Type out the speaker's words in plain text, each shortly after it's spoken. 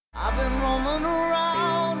I've been roaming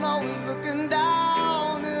around, always looking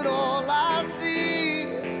down at all I see.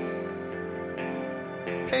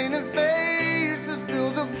 Painted faces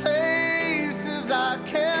fill the places I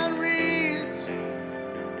can't reach.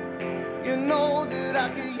 You know that I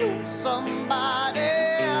could use somebody.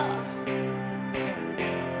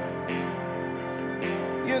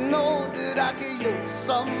 You know that I could use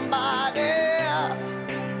somebody.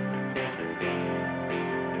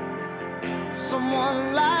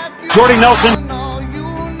 Someone like you. Jordy Nelson. All you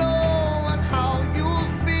know and how you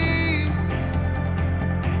speak.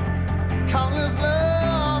 Countless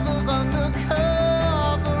lovers under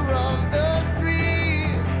cover of the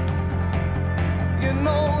street. You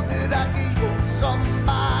know that I could use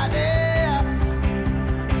somebody.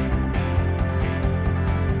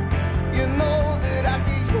 You know that I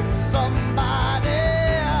could use somebody.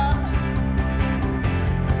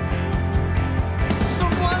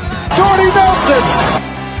 Someone like Jordy Nelson.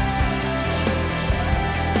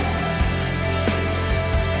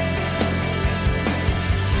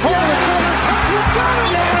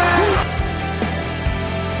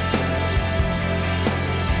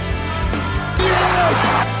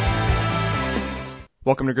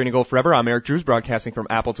 Welcome to Green and Gold Forever. I'm Eric Drews, broadcasting from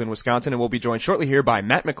Appleton, Wisconsin, and we'll be joined shortly here by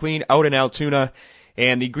Matt McLean out in Altoona.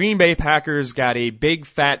 And the Green Bay Packers got a big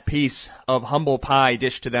fat piece of humble pie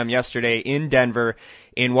dished to them yesterday in Denver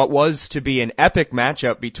in what was to be an epic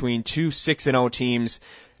matchup between two 6-0 teams.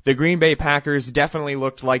 The Green Bay Packers definitely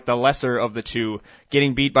looked like the lesser of the two,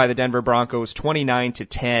 getting beat by the Denver Broncos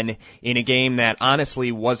 29-10 in a game that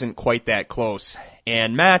honestly wasn't quite that close.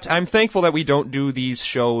 And Matt, I'm thankful that we don't do these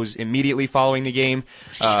shows immediately following the game.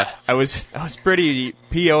 I was pretty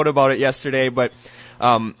PO'd about it yesterday, but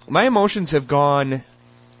my emotions have gone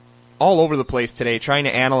all over the place today, trying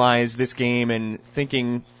to analyze this game and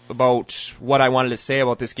thinking about what I wanted to say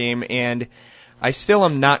about this game, and I still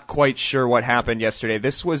am not quite sure what happened yesterday.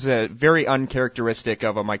 This was a very uncharacteristic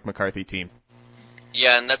of a Mike McCarthy team.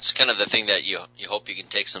 Yeah, and that's kind of the thing that you hope you can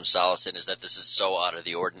take some solace in, is that this is so out of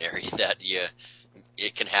the ordinary that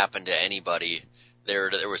it can happen to anybody. There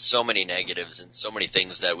were so many negatives and so many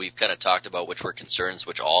things that we've kind of talked about, which were concerns,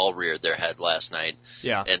 which all reared their head last night.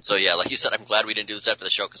 Yeah. And so, yeah, like you said, I'm glad we didn't do this after the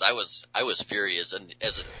show, because I was furious. And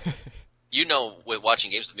you know, with watching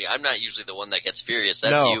games with me, I'm not usually the one that gets furious.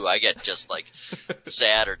 That's you. I get just like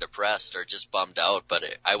sad or depressed or just bummed out. But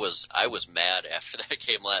I was mad after that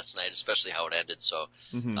game last night, especially how it ended. So,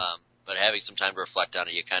 but having some time to reflect on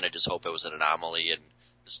it, you kind of just hope it was an anomaly, and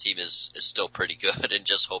this team is still pretty good, and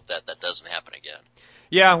just hope that doesn't happen again.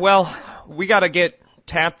 Yeah, well, we got to get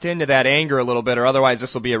tapped into that anger a little bit, or otherwise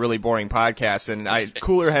this will be a really boring podcast. And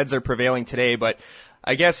cooler heads are prevailing today, but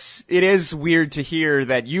I guess it is weird to hear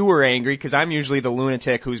that you were angry, because I'm usually the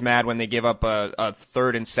lunatic who's mad when they give up a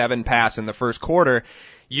 3rd and 7 pass in the first quarter.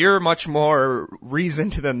 You're much more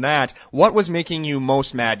reasoned than that. What was making you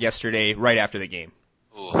most mad yesterday right after the game?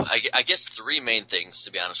 Ooh, I guess 3 main things,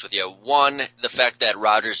 to be honest with you. One, the fact that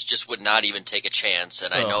Rodgers just would not even take a chance,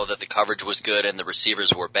 and I know that the coverage was good and the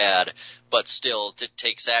receivers were bad, but still, to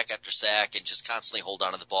take sack after sack and just constantly hold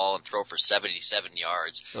on to the ball and throw for 77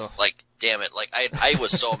 yards. Like, damn it. Like, I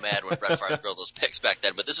was so mad when Brett Favre threw those picks back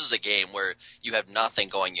then, but this is a game where you have nothing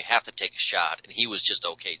going, you have to take a shot, and he was just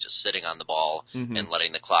okay just sitting on the ball and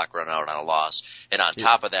letting the clock run out on a loss. And on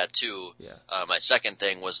top of that, too, my second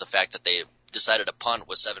thing was the fact that they decided to punt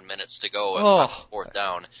with 7 minutes to go and 4th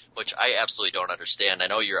down, which I absolutely don't understand. I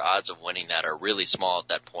know your odds of winning that are really small at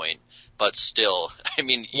that point, but still, I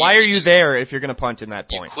mean... Why are you there if you're going to punt in that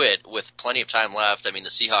point? You quit with plenty of time left. I mean, the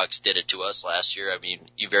Seahawks did it to us last year. I mean,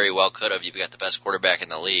 you very well could have. You've got the best quarterback in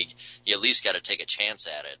the league. You at least got to take a chance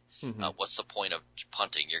at it. What's the point of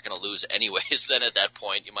punting? You're going to lose anyways. Then at that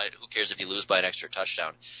point, who cares if you lose by an extra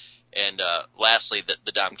touchdown? And lastly,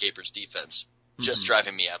 the Dom Capers defense. Just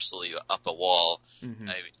driving me absolutely up a wall. I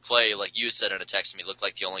mean, Clay, like you said in a text to me, looked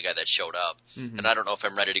like the only guy that showed up. And I don't know if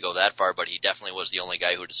I'm ready to go that far, but he definitely was the only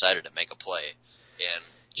guy who decided to make a play. And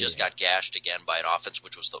just got gashed again by an offense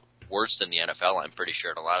which was the worst in the NFL, I'm pretty sure,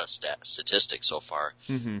 in a lot of statistics so far.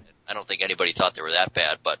 I don't think anybody thought they were that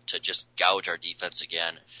bad, but to just gouge our defense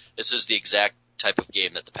again, this is the exact type of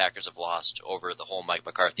game that the Packers have lost over the whole Mike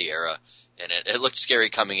McCarthy era. And it looked scary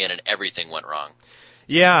coming in, and everything went wrong.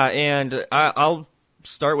 Yeah, and I'll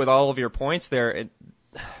start with all of your points there.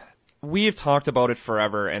 We've talked about it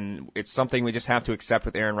forever, and it's something we just have to accept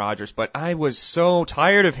with Aaron Rodgers, but I was so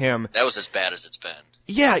tired of him. That was as bad as it's been.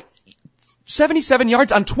 Yeah, 77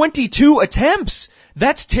 yards on 22 attempts.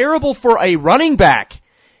 That's terrible for a running back.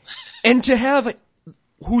 And to have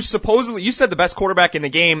who's supposedly, you said the best quarterback in the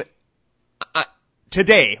game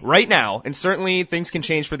today, right now, and certainly things can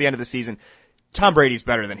change for the end of the season, Tom Brady's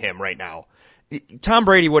better than him right now. Tom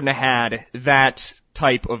Brady wouldn't have had that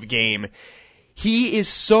type of game. He is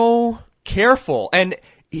so careful. And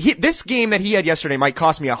this game that he had yesterday might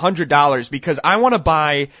cost me $100 because I want to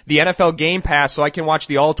buy the NFL Game Pass so I can watch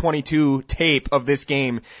the All-22 tape of this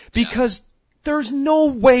game because there's no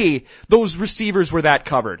way those receivers were that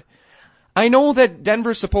covered. I know that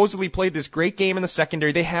Denver supposedly played this great game in the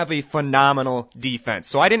secondary. They have a phenomenal defense.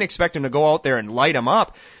 So I didn't expect him to go out there and light them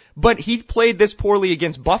up. But he played this poorly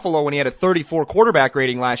against Buffalo when he had a 34 quarterback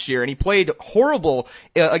rating last year, and he played horrible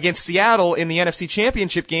against Seattle in the NFC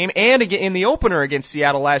Championship game and in the opener against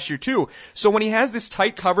Seattle last year too. So when he has this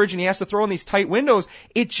tight coverage and he has to throw in these tight windows,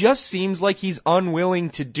 it just seems like he's unwilling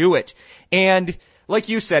to do it. And like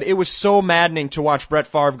you said, it was so maddening to watch Brett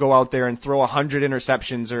Favre go out there and throw 100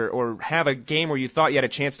 interceptions or have a game where you thought you had a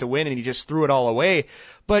chance to win and he just threw it all away.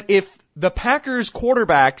 But if the Packers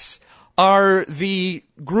quarterbacks are the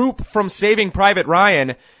group from Saving Private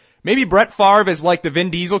Ryan, maybe Brett Favre is like the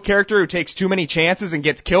Vin Diesel character who takes too many chances and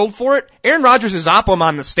gets killed for it. Aaron Rodgers is Oppum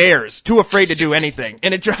on the stairs, too afraid to do anything.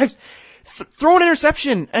 And it drives, throw an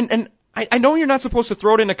interception. And I know you're not supposed to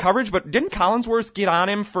throw it into coverage, but didn't Collinsworth get on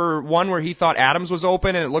him for one where he thought Adams was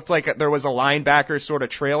open and it looked like there was a linebacker sort of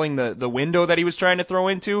trailing the window that he was trying to throw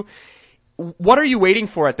into? What are you waiting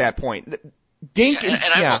for at that point? Dink, and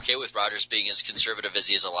I'm okay with Rodgers being as conservative as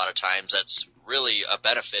he is a lot of times. That's really a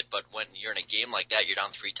benefit, but when you're in a game like that, you're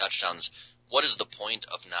down 3 touchdowns, what is the point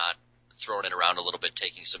of not throwing it around a little bit,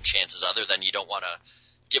 taking some chances, other than you don't want to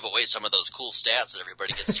give away some of those cool stats that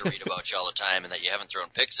everybody gets to read about you all the time, and that you haven't thrown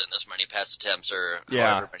picks in this many pass attempts or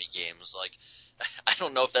however many games. Like, I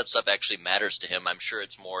don't know if that stuff actually matters to him. I'm sure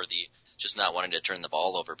it's more the just not wanting to turn the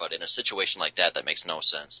ball over, but in a situation like that, that makes no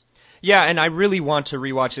sense. Yeah, and I really want to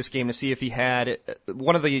rewatch this game to see if he had,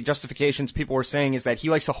 one of the justifications people were saying is that he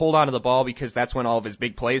likes to hold on to the ball because that's when all of his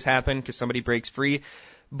big plays happen, because somebody breaks free.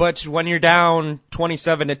 But when you're down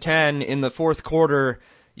 27-10 in the fourth quarter,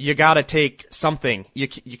 you gotta take something. You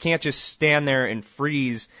can't just stand there and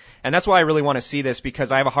freeze. And that's why I really want to see this,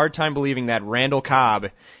 because I have a hard time believing that Randall Cobb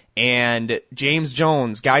and James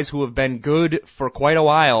Jones, guys who have been good for quite a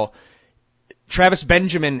while, Travis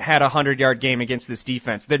Benjamin had a 100-yard game against this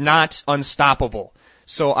defense. They're not unstoppable.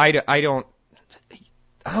 So I don't,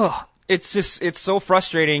 it's so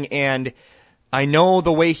frustrating, and I know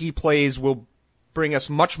the way he plays will bring us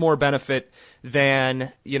much more benefit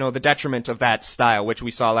than, the detriment of that style, which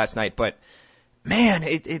we saw last night. But man,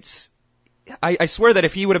 I swear that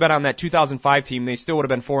if he would have been on that 2005 team, they still would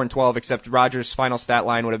have been 4-12, except Rodgers' final stat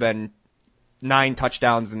line would have been 9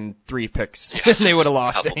 touchdowns and 3 picks. Yeah, they would have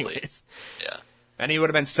lost probably. anyways. Yeah. And he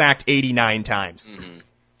would have been sacked 89 times.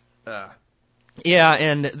 Mm-hmm. Yeah,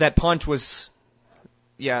 and that punt was,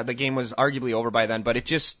 the game was arguably over by then, but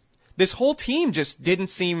this whole team just didn't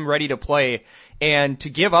seem ready to play. And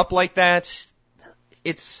to give up like that,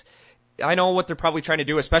 I know what they're probably trying to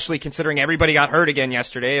do, especially considering everybody got hurt again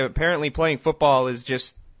yesterday. Apparently playing football is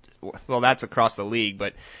just, that's across the league,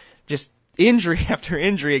 but just injury after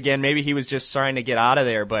injury again. Maybe he was just trying to get out of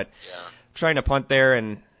there, but trying to punt there,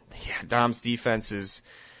 and Dom's defense is,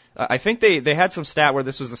 I think they had some stat where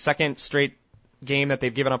this was the second straight game that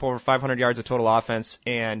they've given up over 500 yards of total offense,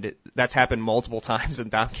 and that's happened multiple times in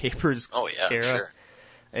Dom Capers' era. Sure.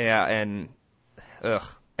 Yeah, and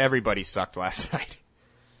everybody sucked last night.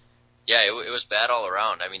 Yeah, it was bad all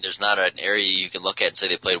around. I mean, there's not an area you can look at and say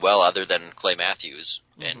they played well other than Clay Matthews.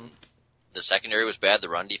 Mm-hmm. And the secondary was bad, the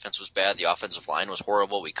run defense was bad, the offensive line was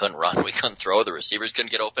horrible, we couldn't run, we couldn't throw, the receivers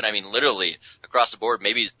couldn't get open. I mean, literally, across the board,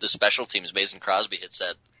 maybe the special teams, Mason Crosby hits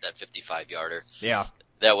that 55-yarder. Yeah.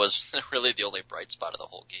 That was really the only bright spot of the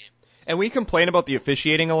whole game. And we complain about the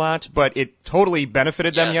officiating a lot, but it totally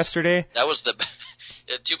benefited them yesterday. That was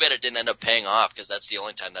too bad it didn't end up paying off, because that's the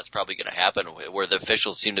only time that's probably going to happen, where the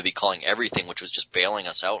officials seem to be calling everything, which was just bailing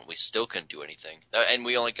us out, and we still couldn't do anything. And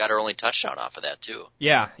we only got our only touchdown off of that, too.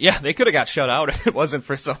 Yeah, they could have got shut out if it wasn't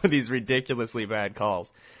for some of these ridiculously bad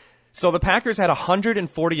calls. So the Packers had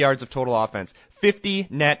 140 yards of total offense, 50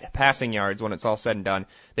 net passing yards when it's all said and done.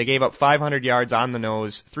 They gave up 500 yards on the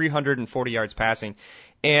nose, 340 yards passing.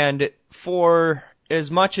 And for as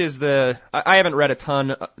much as I haven't read a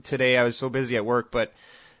ton today, I was so busy at work, but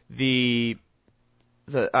I'm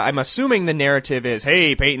assuming the narrative is,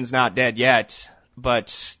 hey, Peyton's not dead yet.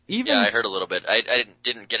 But even I heard a little bit. I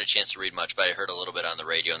didn't get a chance to read much, but I heard a little bit on the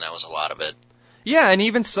radio, and that was a lot of it. Yeah, and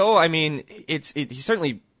even so, I mean,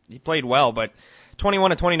 he played well, but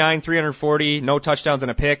 21-29, 340, no touchdowns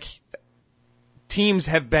and a pick. Teams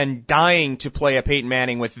have been dying to play a Peyton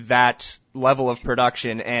Manning with that level of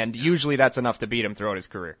production, and usually that's enough to beat him throughout his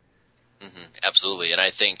career. Mm-hmm, absolutely, and I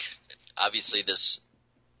think obviously this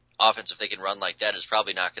offense, if they can run like that, is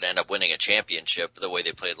probably not going to end up winning a championship the way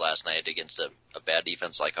they played last night against a bad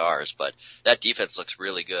defense like ours. But that defense looks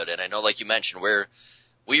really good. And I know, like you mentioned,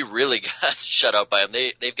 we really got shut out by them.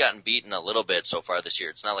 They've gotten beaten a little bit so far this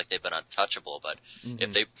year. It's not like they've been untouchable, but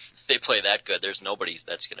if they play that good, there's nobody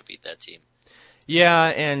that's going to beat that team. Yeah,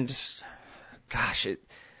 and gosh,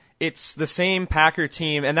 it's the same Packer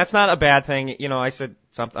team, and that's not a bad thing. You know, I said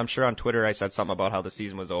something, I'm sure on Twitter I said something about how the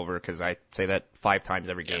season was over because I say that 5 times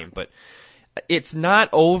every game, but it's not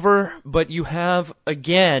over, but you have,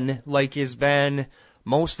 again, like has been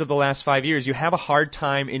most of the last 5 years, you have a hard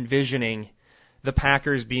time envisioning the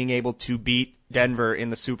Packers being able to beat Denver in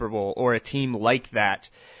the Super Bowl or a team like that.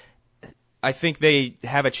 I think they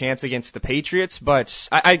have a chance against the Patriots, but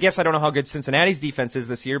I guess I don't know how good Cincinnati's defense is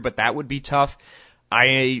this year, but that would be tough.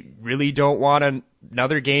 I really don't want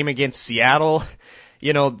another game against Seattle.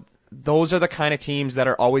 You know, those are the kind of teams that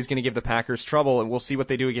are always going to give the Packers trouble, and we'll see what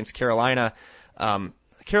they do against Carolina.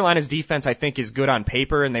 Carolina's defense, I think, is good on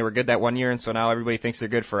paper, and they were good that one year, and so now everybody thinks they're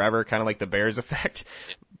good forever, kind of like the Bears effect.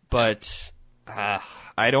 But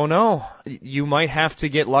I don't know. You might have to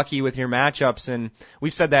get lucky with your matchups, and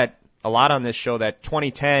we've said that a lot on this show, that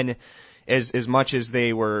 2010, as much as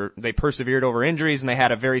they persevered over injuries and they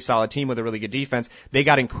had a very solid team with a really good defense, they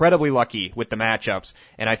got incredibly lucky with the matchups.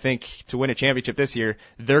 And I think to win a championship this year,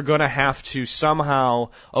 they're going to have to somehow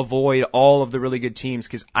avoid all of the really good teams,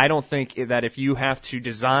 because I don't think that if you have to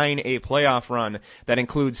design a playoff run that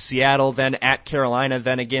includes Seattle, then at Carolina,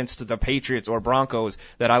 then against the Patriots or Broncos,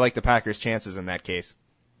 that I like the Packers' chances in that case.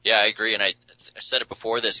 Yeah, I agree, and I said it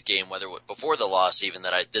before this game, before the loss even,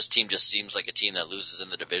 that this team just seems like a team that loses in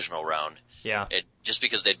the divisional round. Yeah. Just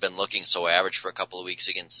because they'd been looking so average for a couple of weeks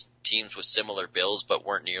against teams with similar builds but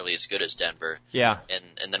weren't nearly as good as Denver. Yeah.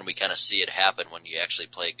 And then we kind of see it happen when you actually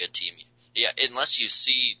play a good team. Yeah, unless you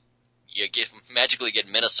magically get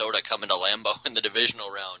Minnesota coming to Lambeau in the divisional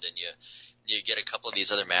round and you get a couple of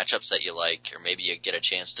these other matchups that you like, or maybe you get a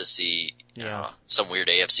chance to see some weird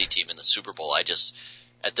AFC team in the Super Bowl.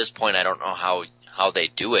 At this point, I don't know how they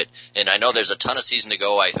do it. And I know there's a ton of season to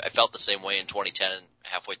go. I felt the same way in 2010,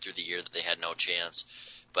 halfway through the year, that they had no chance.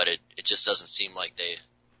 But it just doesn't seem like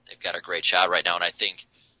they've got a great shot right now. And I think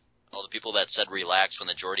all the people that said relax when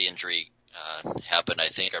the Jordy injury happened, I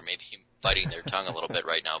think are maybe biting their tongue a little bit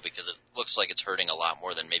right now, because it looks like it's hurting a lot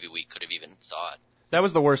more than maybe we could have even thought. That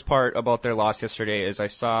was the worst part about their loss yesterday, is I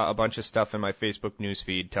saw a bunch of stuff in my Facebook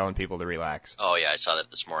newsfeed telling people to relax. Oh, yeah, I saw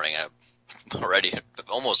that this morning. I already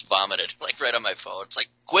almost vomited, like right on my phone. It's like,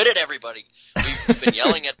 quit it, everybody. We've been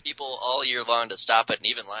yelling at people all year long to stop it, and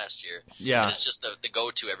even last year. Yeah. And it's just the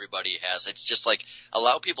go-to everybody has. It's just like,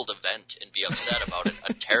 allow people to vent and be upset about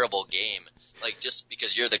a terrible game. Like, just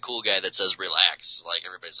because you're the cool guy that says relax, like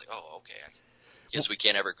everybody's like, oh, okay, I guess we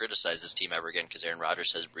can't ever criticize this team ever again because Aaron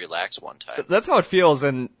Rodgers says relax one time. That's how it feels,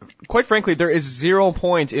 and quite frankly, there is 0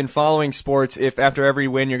 point in following sports if after every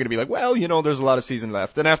win you're going to be like, well, there's a lot of season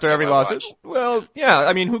left, and after every loss,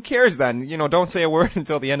 I mean, who cares then? Don't say a word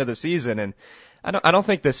until the end of the season. And I don't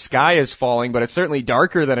think the sky is falling, but it's certainly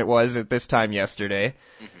darker than it was at this time yesterday.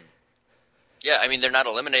 Mm-hmm. Yeah, I mean, they're not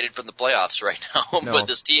eliminated from the playoffs right now, No. But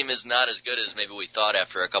this team is not as good as maybe we thought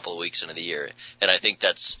after a couple of weeks into the year. And I think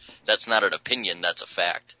that's not an opinion, that's a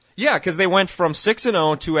fact. Yeah, because they went from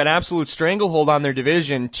 6-0 to an absolute stranglehold on their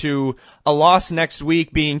division to a loss next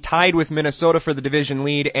week, being tied with Minnesota for the division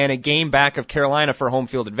lead and a game back of Carolina for home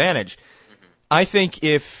field advantage. Mm-hmm. I think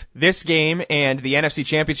if this game and the NFC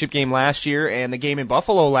Championship game last year and the game in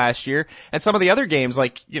Buffalo last year and some of the other games,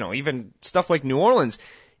 like, even stuff like New Orleans,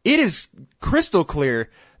 it is crystal clear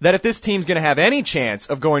that if this team's going to have any chance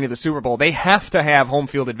of going to the Super Bowl, they have to have home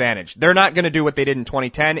field advantage. They're not going to do what they did in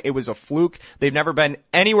 2010. It was a fluke. They've never been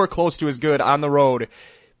anywhere close to as good on the road.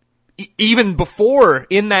 Even before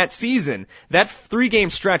in that season, that 3-game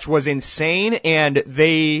stretch was insane, and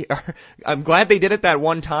I'm glad they did it that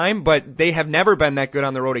one time, but they have never been that good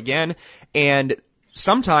on the road again, and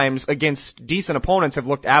sometimes against decent opponents have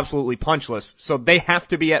looked absolutely punchless. So they have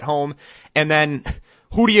to be at home, and then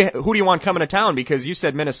who do you want coming to town? Because you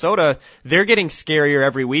said Minnesota, they're getting scarier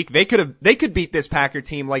every week. They could beat this Packer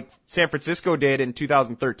team like San Francisco did in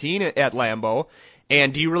 2013 at Lambeau.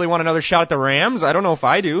 And do you really want another shot at the Rams? I don't know if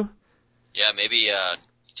I do. Yeah, maybe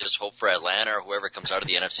just hope for Atlanta or whoever comes out of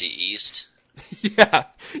the NFC East. Yeah,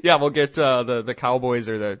 we'll get the Cowboys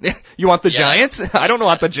or the. You want the Giants? I don't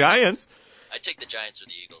want the Giants. I'd take the Giants or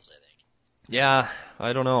the Eagles, I think. Yeah,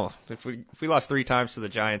 I don't know. If we lost 3 times to the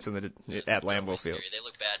Giants at Lambeau Field. They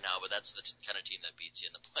look bad now, but that's the kind of team that beats you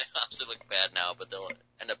in the playoffs. They look bad now, but they'll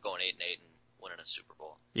end up going 8-8 and winning a Super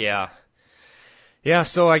Bowl. Yeah. Yeah,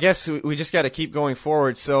 so I guess we just got to keep going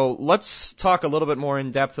forward. So let's talk a little bit more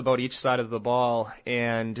in depth about each side of the ball.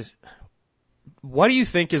 And what do you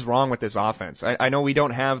think is wrong with this offense? I know we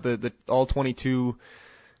don't have the all 22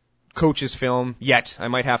 coaches film yet. I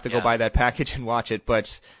might have to go buy that package and watch it.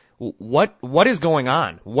 But what is going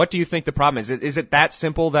on? What do you think the problem is? Is it that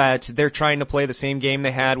simple that they're trying to play the same game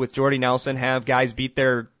they had with Jordy Nelson, have guys beat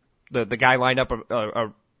the guy lined up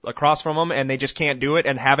across from them, and they just can't do it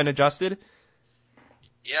and haven't adjusted?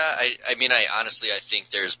 Yeah, I mean, I honestly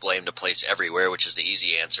think there's blame to place everywhere, which is the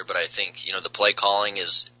easy answer, but I think, the play calling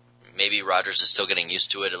is, maybe Rodgers is still getting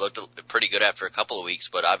used to it. It looked pretty good after a couple of weeks,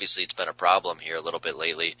 but obviously it's been a problem here a little bit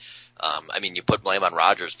lately. I mean, you put blame on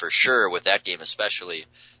Rodgers for sure with that game especially.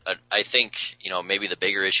 I think, maybe the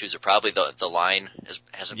bigger issues are probably the line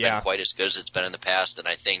hasn't been quite as good as it's been in the past, and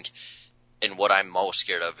I think, and what I'm most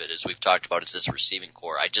scared of it is we've talked about is this receiving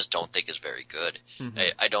core. I just don't think is very good. Mm-hmm.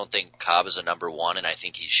 I don't think Cobb is a number one, and I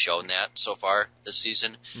think he's shown that so far this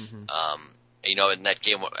season. Mm-hmm. In that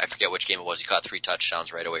game, I forget which game it was, he caught 3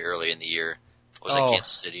 touchdowns right away early in the year. Was it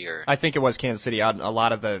Kansas City or? I think it was Kansas City on a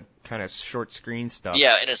lot of the kind of short screen stuff.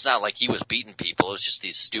 Yeah, and it's not like he was beating people. It was just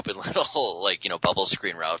these stupid little, bubble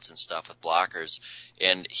screen routes and stuff with blockers.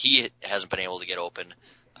 And he hasn't been able to get open.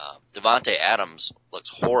 Davante Adams looks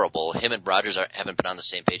horrible. Him and Rodgers haven't been on the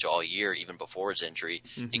same page all year, even before his injury.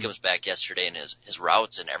 Mm-hmm. He comes back yesterday, and his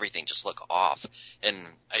routes and everything just look off. And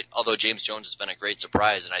although James Jones has been a great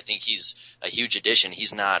surprise, and I think he's a huge addition,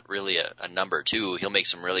 he's not really a number 2. He'll make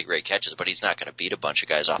some really great catches, but he's not going to beat a bunch of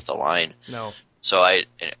guys off the line. No. So I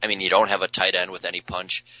mean, you don't have a tight end with any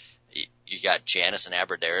punch. You got Janis and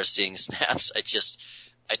Aberdare seeing snaps.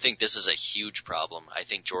 I think this is a huge problem. I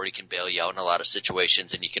think Jordy can bail you out in a lot of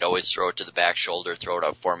situations, and you could always throw it to the back shoulder, throw it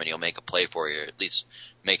up for him, and he'll make a play for you, or at least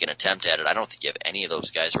make an attempt at it. I don't think you have any of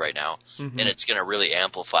those guys right now, and it's going to really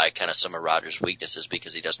amplify kind of some of Rodgers' weaknesses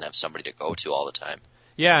because he doesn't have somebody to go to all the time.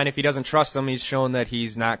 Yeah, and if he doesn't trust them, he's shown that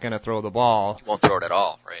he's not going to throw the ball. He won't throw it at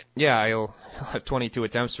all, right? Yeah, he'll have 22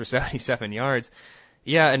 attempts for 77 yards.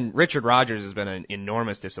 Yeah, and Richard Rodgers has been an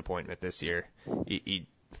enormous disappointment this year.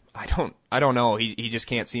 I don't know. He just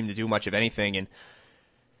can't seem to do much of anything. And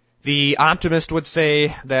the optimist would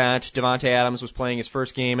say that Davante Adams was playing his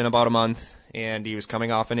first game in about a month, and he was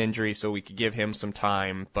coming off an injury, so we could give him some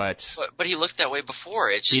time. But he looked that way before.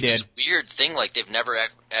 It's just this weird thing, like they've never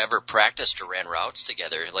ever practiced or ran routes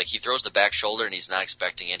together. Like he throws the back shoulder, and he's not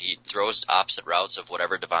expecting it. He throws opposite routes of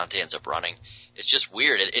whatever Davante ends up running. It's just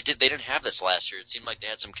weird. They didn't have this last year. It seemed like they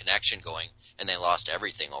had some connection going, and they lost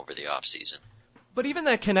everything over the off season. But even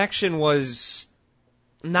that connection was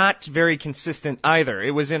not very consistent either.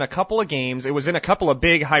 It was in a couple of games. It was in a couple of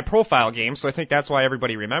big high-profile games, so I think that's why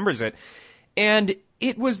everybody remembers it. And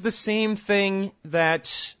it was the same thing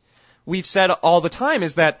that we've said all the time,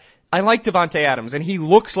 is that I like Davante Adams, and he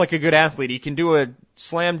looks like a good athlete. He can do a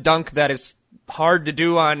slam dunk that is hard to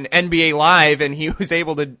do on NBA Live, and he was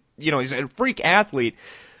able to, he's a freak athlete.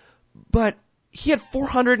 But he had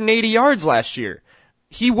 480 yards last year.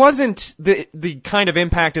 He wasn't the kind of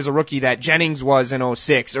impact as a rookie that Jennings was in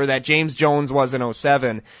 06 or that James Jones was in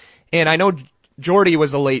 07. And I know Jordy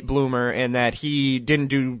was a late bloomer and that he didn't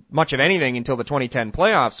do much of anything until the 2010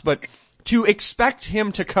 playoffs. But to expect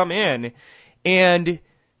him to come in and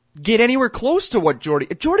get anywhere close to what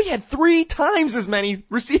Jordy had 3 times as many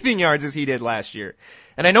receiving yards as he did last year.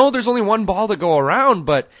 And I know there's only one ball to go around,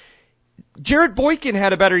 but Jarrett Boykin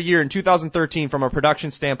had a better year in 2013 from a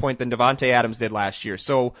production standpoint than Davante Adams did last year.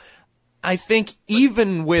 So I think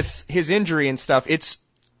even with his injury and stuff, it's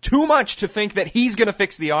too much to think that he's going to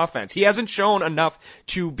fix the offense. He hasn't shown enough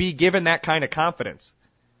to be given that kind of confidence.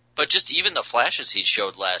 But just even the flashes he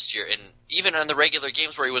showed last year, and even on the regular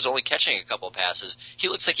games where he was only catching a couple of passes, he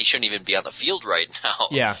looks like he shouldn't even be on the field right now.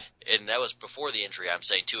 Yeah. And that was before the injury, I'm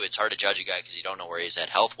saying, too. It's hard to judge a guy because you don't know where he's at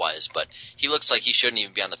health-wise, but he looks like he shouldn't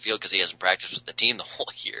even be on the field because he hasn't practiced with the team the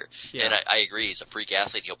whole year. Yeah. And I agree, he's a freak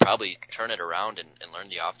athlete. He'll probably turn it around and learn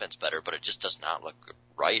the offense better, but it just does not look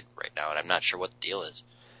right now, and I'm not sure what the deal is.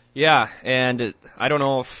 Yeah, and I don't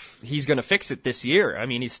know if he's going to fix it this year. I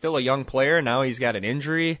mean, he's still a young player. Now he's got an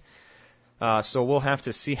injury, so we'll have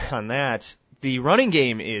to see on that. The running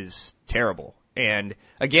game is terrible. And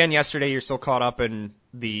again, yesterday you're so caught up in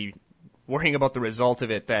the worrying about the result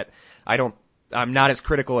of it that I'm not as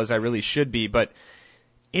critical as I really should be, but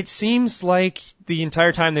it seems like the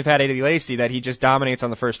entire time they've had Eddie Lacy that he just dominates on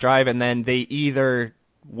the first drive, and then they either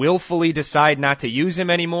willfully decide not to use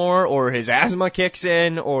him anymore, or his asthma kicks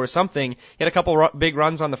in, or something. He had a couple big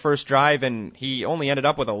runs on the first drive, and he only ended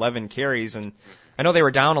up with 11 carries, and I know they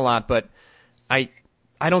were down a lot, but I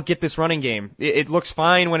I don't get this running game. It looks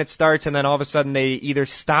fine when it starts, and then all of a sudden they either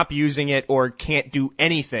stop using it or can't do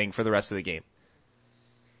anything for the rest of the game.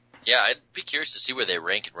 Yeah, I'd be curious to see where they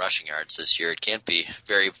rank in rushing yards this year. It can't be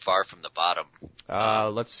very far from the bottom.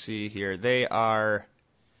 Let's see here. They are,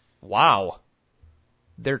 wow.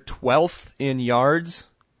 They're 12th in yards,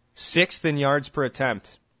 6th in yards per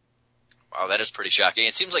attempt. Wow, that is pretty shocking.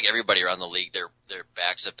 It seems like everybody around the league, their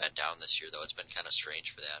backs have been down this year, though. It's been kind of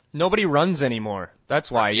strange for that. Nobody runs anymore. That's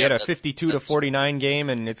why. You had a 52-49 game,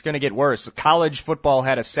 and it's going to get worse. College football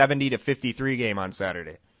had a 70-53 game on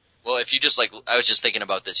Saturday. Well, if you just I was just thinking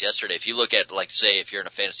about this yesterday. If you look at, say, if you're in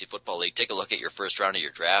a fantasy football league, take a look at your first round of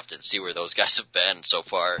your draft and see where those guys have been so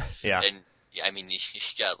far. Yeah. And, I mean, you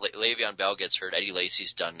got Le'Veon Bell gets hurt. Eddie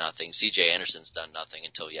Lacy's done nothing. C.J. Anderson's done nothing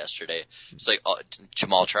until yesterday. It's like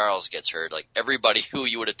Jamal Charles gets hurt. Like, everybody who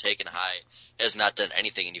you would have taken high has not done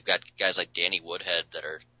anything. And you've got guys like Danny Woodhead that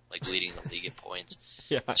are, leading the league in points.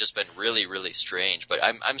 Yeah. It's just been really, really strange. But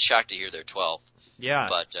I'm shocked to hear they're 12th. Yeah.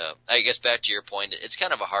 But I guess back to your point, it's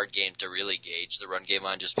kind of a hard game to really gauge the run game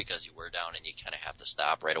on just because you were down and you kind of have to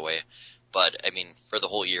stop right away. But, I mean, for the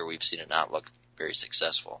whole year, we've seen it not look very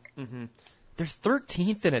successful. Mm-hmm. They're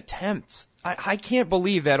 13th in attempts. I can't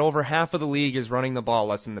believe that over half of the league is running the ball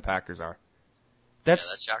less than the Packers are.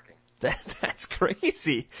 That's shocking. That's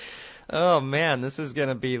crazy. Oh, man, this is going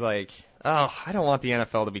to be I don't want the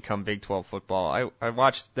NFL to become Big 12 football. I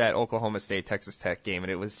watched that Oklahoma State Texas Tech game,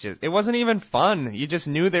 and it wasn't even fun. You just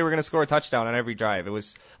knew they were going to score a touchdown on every drive. It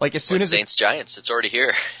was as soon as Saints Giants, it's already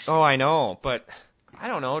here. Oh, I know, but I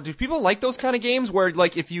don't know. Do people like those kind of games where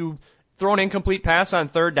if you throw an incomplete pass on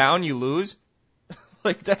third down, you lose?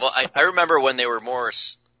 Well, I remember when they were more,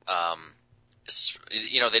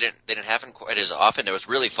 they didn't happen quite as often. It was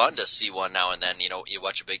really fun to see one now and then. You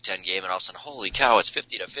watch a Big Ten game and all of a sudden, holy cow, it's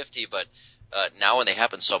 50-50. But now when they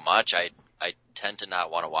happen so much, I tend to not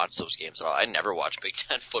want to watch those games at all. I never watch Big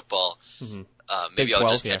Ten football. Mm-hmm. Maybe I'll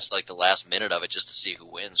just catch the last minute of it just to see who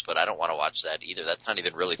wins, but I don't want to watch that either. That's not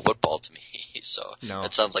even really football to me. So no.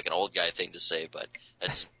 That sounds like an old guy thing to say, but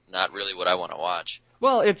it's not really what I want to watch.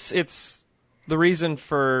 Well, it's the reason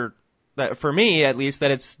for me at least,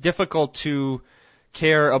 that it's difficult to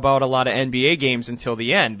care about a lot of NBA games until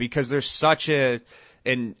the end because there's such an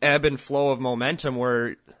ebb and flow of momentum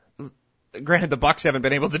where, granted, the Bucks haven't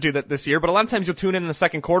been able to do that this year, but a lot of times you'll tune in the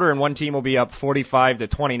second quarter and one team will be up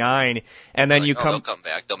 45-29, and then they'll come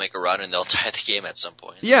back, they'll make a run, and they'll tie the game at some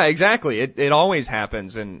point. Yeah, exactly. It always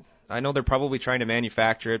happens, and I know they're probably trying to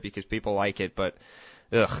manufacture it because people like it, but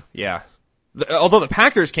yeah. Although the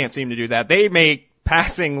Packers can't seem to do that, they make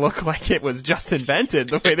passing look like it was just invented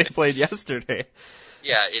the way they played yesterday.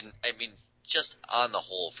 Yeah, just on the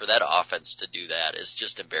whole, for that offense to do that is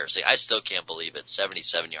just embarrassing. I still can't believe it.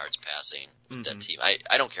 77 yards passing with that team.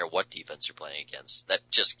 I don't care what defense you're playing against. That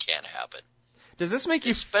just can't happen. Does this make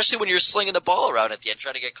you... Especially when you're slinging the ball around at the end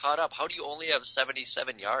trying to get caught up. How do you only have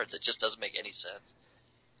 77 yards? It just doesn't make any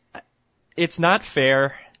sense. It's not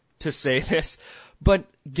fair to say this, but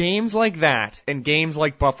games like that and games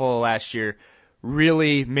like Buffalo last year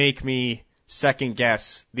really make me second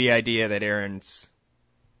guess the idea that Aaron's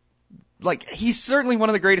he's certainly one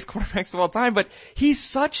of the greatest quarterbacks of all time, but he's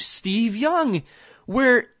such Steve Young,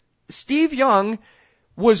 where Steve Young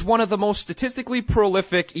was one of the most statistically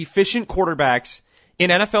prolific, efficient quarterbacks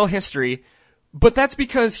in NFL history, but that's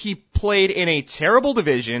because he played in a terrible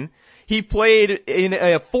division. He played in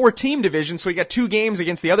a 4-team division, so he got 2 games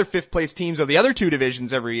against the other 5th-place teams of the other 2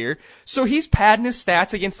 divisions every year. So he's padding his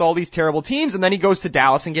stats against all these terrible teams, and then he goes to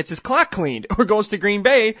Dallas and gets his clock cleaned, or goes to Green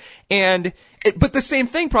Bay, but the same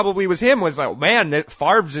thing probably was him, was man,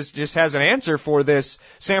 Favre just has an answer for this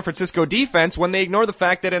San Francisco defense when they ignore the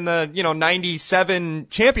fact that in the, 97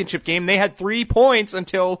 championship game, they had 3 points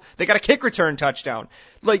until they got a kick return touchdown.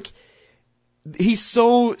 He's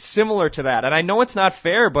so similar to that, and I know it's not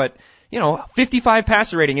fair, but 55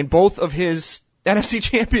 passer rating in both of his NFC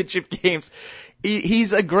championship games.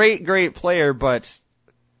 He's a great, great player, but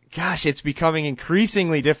gosh, it's becoming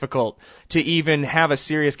increasingly difficult to even have a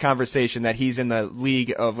serious conversation that he's in the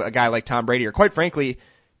league of a guy like Tom Brady, or quite frankly,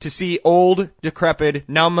 to see old, decrepit,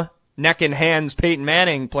 numb neck and hands Peyton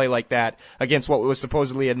Manning play like that against what was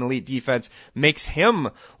supposedly an elite defense makes him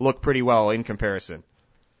look pretty well in comparison.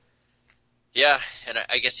 Yeah, and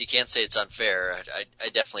I guess you can't say it's unfair. I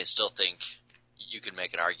definitely still think you could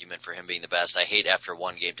make an argument for him being the best. I hate after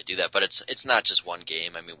one game to do that, but it's not just one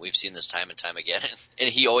game. I mean, we've seen this time and time again, and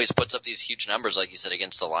he always puts up these huge numbers, like you said,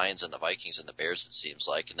 against the Lions and the Vikings and the Bears, it seems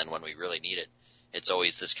like, and then when we really need it, it's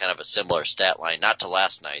always this kind of a similar stat line. Not to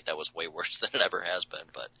last night, that was way worse than it ever has been,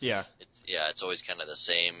 but yeah, it's always kind of the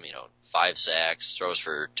same, 5 sacks, throws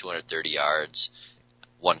for 230 yards.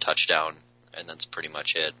 one touchdown, and that's pretty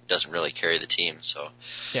much it. Doesn't really carry the team, so.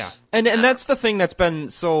 Yeah. And that's the thing that's been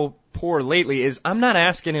so poor lately is I'm not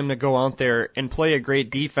asking him to go out there and play a great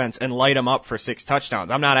defense and light him up for 6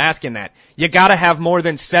 touchdowns. I'm not asking that. You gotta have more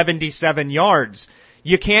than 77 yards.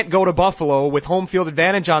 You can't go to Buffalo with home field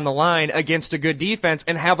advantage on the line against a good defense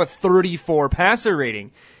and have a 34 passer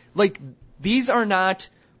rating. Like, these are not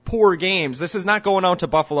poor games. This is not going out to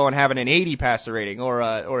Buffalo and having an 80 passer rating or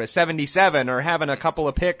a 77 or having a couple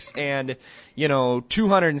of picks and,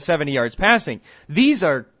 270 yards passing. These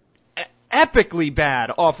are epically bad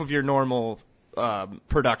off of your normal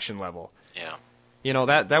production level. Yeah.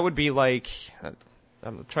 That would be like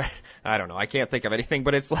I don't know. I can't think of anything,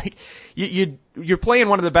 but it's like you're playing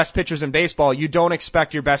one of the best pitchers in baseball. You don't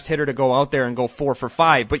expect your best hitter to go out there and go 4 for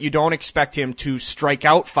 5, but you don't expect him to strike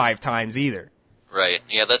out 5 times either. Right.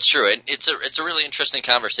 Yeah, that's true. And it's a really interesting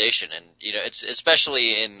conversation, and it's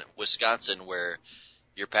especially in Wisconsin where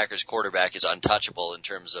your Packers quarterback is untouchable in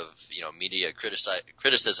terms of media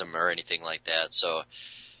criticism or anything like that. So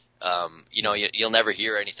you'll never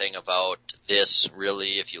hear anything about this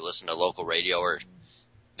really if you listen to local radio or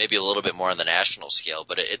maybe a little bit more on the national scale.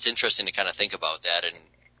 But it's interesting to kind of think about that and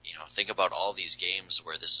think about all these games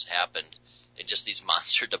where this has happened and just these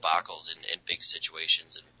monster debacles in big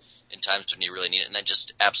situations and in times when you really need it, and then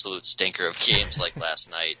just absolute stinker of games like last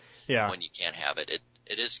night when you can't have it.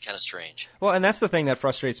 It is kind of strange. Well, and that's the thing that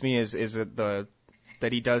frustrates me is that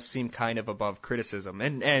he does seem kind of above criticism,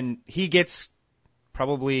 and he gets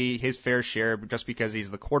probably his fair share just because he's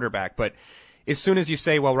the quarterback. But as soon as you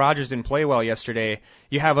say, well, Rodgers didn't play well yesterday,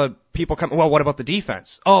 you have people come, well, what about the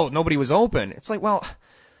defense? Oh, nobody was open. It's like, well,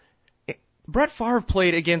 Brett Favre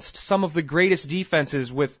played against some of the greatest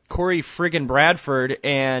defenses with Corey friggin' Bradford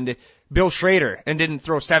and Bill Schrader and didn't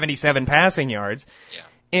throw 77 passing yards. Yeah.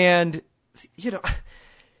 And,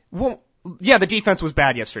 the defense was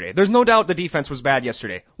bad yesterday. There's no doubt the defense was bad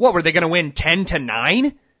yesterday. What, were they going to win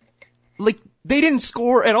 10-9? Like, they didn't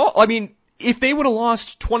score at all. I mean, if they would have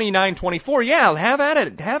lost 29-24, yeah, have at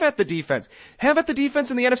it. Have at the defense. Have at the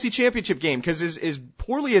defense in the NFC Championship game, because as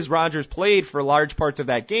poorly as Rodgers played for large parts of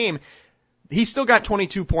that game, he still got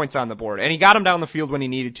 22 points on the board, and he got him down the field when he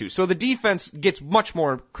needed to. So the defense gets much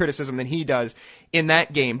more criticism than he does in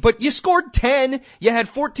that game. But you scored 10, you had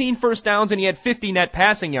 14 first downs, and you had 50 net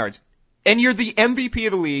passing yards. And you're the MVP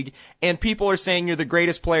of the league, and people are saying you're the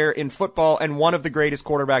greatest player in football and one of the greatest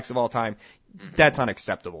quarterbacks of all time. That's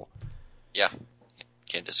unacceptable. Yeah,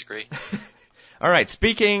 can't disagree. All right,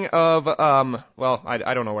 speaking of, I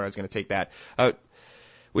don't know where I was going to take that.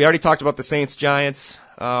 We already talked about the Saints-Giants.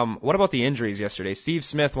 What about the injuries yesterday? Steve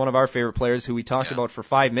Smith, one of our favorite players who we talked about for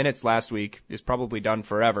 5 minutes last week, is probably done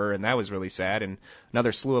forever, and that was really sad. And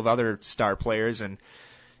another slew of other star players. And,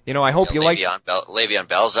 I hope you like... Le'Veon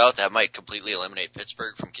Bell's out. That might completely eliminate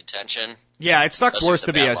Pittsburgh from contention. Yeah, it sucks worse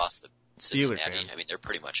to be a Steeler fan. I mean, they're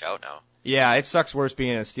pretty much out now. Yeah, it sucks worse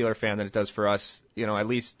being a Steeler fan than it does for us. At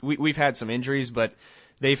least we've had some injuries, but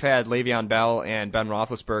they've had Le'Veon Bell and Ben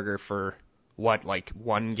Roethlisberger for...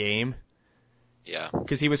 one game? Yeah.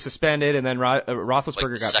 Because he was suspended, and then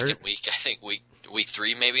Roethlisberger got hurt. Second week, I think week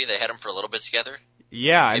 3 maybe, they had him for a little bit together.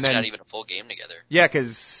 Yeah. Maybe and then, not even a full game together.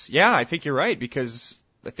 Yeah, I think you're right, because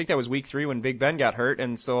I think that was week 3 when Big Ben got hurt,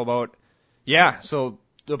 and so about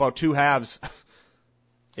 2 halves.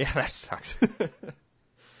 Yeah, that sucks.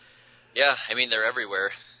 Yeah, I mean, they're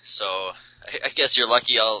everywhere, so I guess you're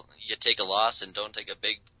lucky you take a loss and don't take a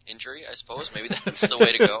big injury, I suppose. Maybe that's the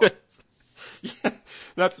way to go. Yeah,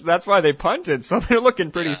 that's why they punted, so they're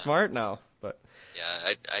looking pretty smart now. But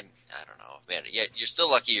yeah, I don't know, man. Yeah, you're still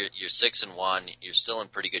lucky. You're 6-1. You're still in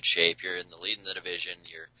pretty good shape. You're in the lead in the division.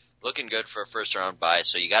 You're looking good for a first round bye.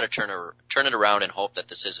 So you got to turn it around and hope that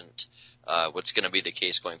this isn't what's going to be the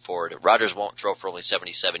case going forward. Rodgers won't throw for only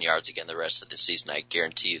 77 yards again the rest of the season. I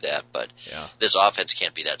guarantee you that. But this offense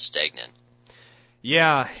can't be that stagnant.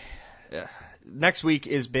 Yeah. Next week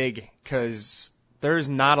is big because there's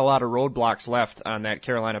not a lot of roadblocks left on that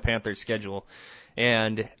Carolina Panthers schedule.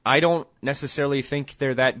 And I don't necessarily think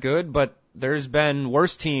they're that good, but there's been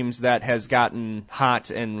worse teams that has gotten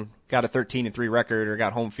hot and got a 13-3 record or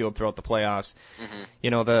got home field throughout the playoffs. Mm-hmm.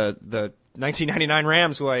 The 1999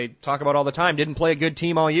 Rams, who I talk about all the time, didn't play a good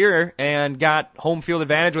team all year and got home field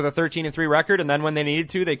advantage with a 13-3 record, and then when they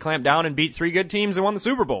needed to, they clamped down and beat 3 good teams and won the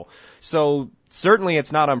Super Bowl. So certainly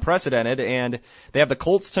it's not unprecedented, and they have the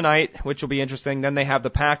Colts tonight, which will be interesting. Then they have the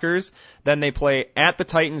Packers. Then they play at the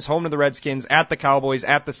Titans, home to the Redskins, at the Cowboys,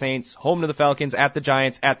 at the Saints, home to the Falcons, at the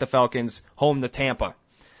Giants, at the Falcons, home to Tampa.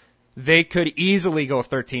 They could easily go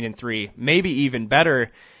 13-3, maybe even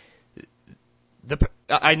better.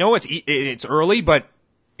 I know it's early, but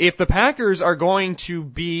if the Packers are going to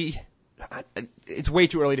be, it's way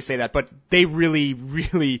too early to say that, but they really,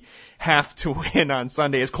 really have to win on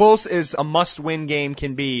Sunday. As close as a must-win game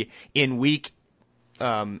can be in week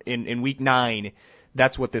 9,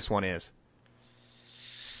 that's what this one is.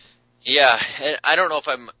 Yeah, and I don't know if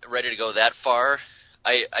I'm ready to go that far.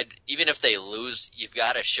 I even if they lose, you've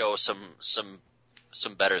got to show some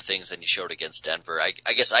better things than you showed against Denver.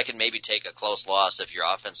 I guess I can maybe take a close loss if your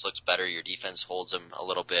offense looks better, your defense holds them a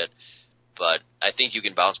little bit. But I think you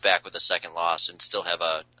can bounce back with a second loss and still have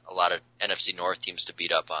a lot of NFC North teams to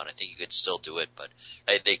beat up on. I think you could still do it, but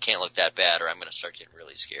they can't look that bad or I'm going to start getting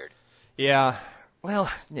really scared. Yeah, well,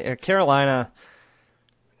 Carolina,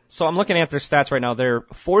 so I'm looking at their stats right now. They're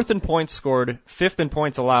 4th in points scored, 5th in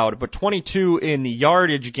points allowed, but 22 in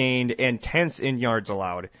yardage gained and 10th in yards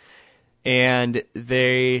allowed. And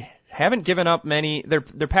they haven't given up many. Their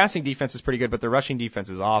passing defense is pretty good, but their rushing defense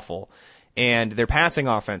is awful. And their passing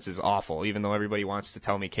offense is awful, even though everybody wants to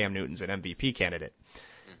tell me Cam Newton's an MVP candidate.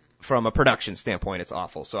 From a production standpoint, it's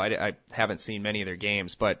awful. So I haven't seen many of their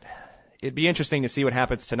games, but it'd be interesting to see what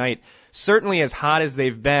happens tonight. Certainly as hot as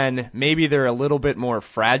they've been, maybe they're a little bit more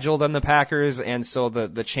fragile than the Packers, and so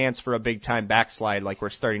the chance for a big-time backslide like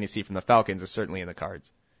we're starting to see from the Falcons is certainly in the cards.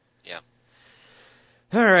 Yeah.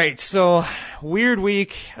 All right, so weird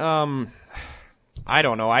week. I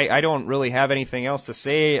don't know. I don't really have anything else to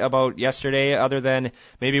say about yesterday other than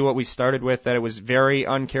maybe what we started with, that it was very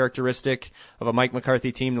uncharacteristic of a Mike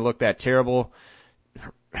McCarthy team to look that terrible.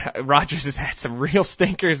 Rodgers has had some real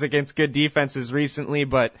stinkers against good defenses recently,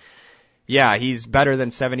 but yeah, he's better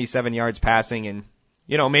than 77 yards passing, and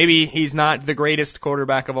maybe he's not the greatest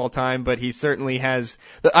quarterback of all time, but he certainly has.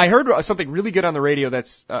 I heard something really good on the radio.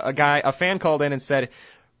 That's a fan called in and said,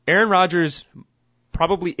 Aaron Rodgers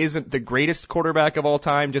probably isn't the greatest quarterback of all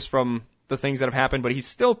time just from the things that have happened, but he's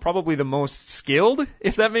still probably the most skilled,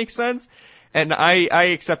 if that makes sense. And I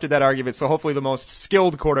accepted that argument, so hopefully the most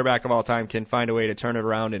skilled quarterback of all time can find a way to turn it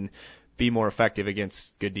around and be more effective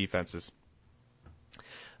against good defenses.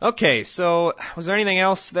 Okay, so was there anything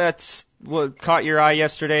else that caught your eye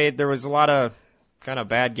yesterday? There was a lot of kind of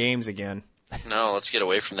bad games again. No, let's get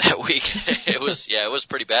away from that week. It was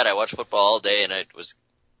pretty bad. I watched football all day, and it was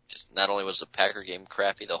just, not only was the Packer game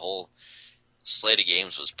crappy, the whole slate of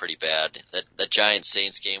games was pretty bad. That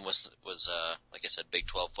Giants-Saints game was like I said, Big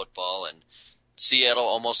 12 football, and Seattle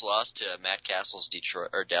almost lost to Matt Castle's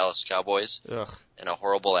Dallas Cowboys. Ugh. In a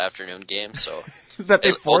horrible afternoon game. So that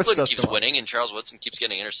they forced Oakland us keeps to winning, and Charles Woodson keeps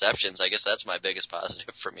getting interceptions. I guess that's my biggest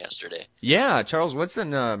positive from yesterday. Yeah, Charles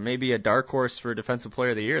Woodson, maybe a dark horse for Defensive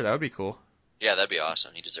Player of the Year. That would be cool. Yeah, that'd be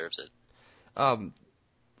awesome. He deserves it.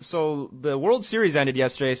 So the World Series ended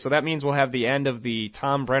yesterday, so that means we'll have the end of the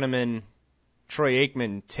Tom Brenneman, Troy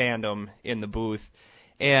Aikman tandem in the booth.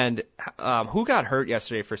 And who got hurt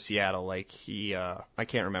yesterday for Seattle? Like I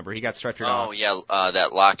can't remember. He got stretchered off. Oh yeah,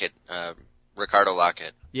 that Lockett, Ricardo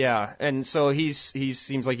Lockett. Yeah, and so he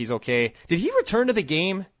seems like he's okay. Did he return to the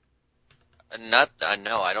game? No,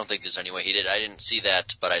 I don't think there's any way he did. I didn't see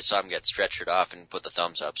that, but I saw him get stretchered off and put the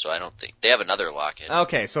thumbs up, so I don't think. They have another Lockett.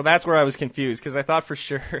 Okay, so that's where I was confused, because I thought for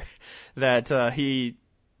sure that I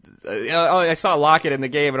saw Lockett in the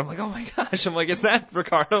game, and I'm like, oh my gosh, is that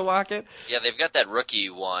Ricardo Lockett? Yeah, they've got that rookie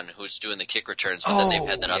one who's doing the kick returns, but then they've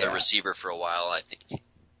had that other receiver for a while, I think.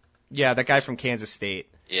 Yeah, that guy from Kansas State.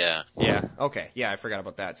 Yeah. Yeah, okay, yeah, I forgot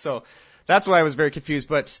about that. So that's why I was very confused,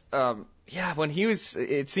 but when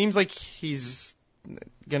it seems like he's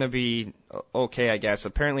gonna be okay, I guess.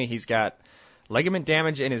 Apparently he's got ligament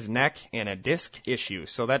damage in his neck and a disc issue,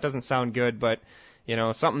 so that doesn't sound good, but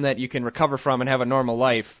something that you can recover from and have a normal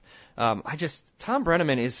life. Tom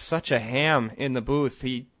Brenneman is such a ham in the booth.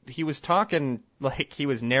 He was talking like he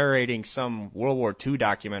was narrating some World War II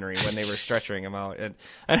documentary when they were stretching him out. And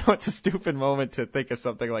I know it's a stupid moment to think of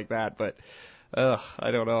something like that, but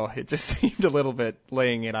I don't know. It just seemed a little bit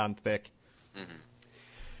laying it on thick. Mm-hmm.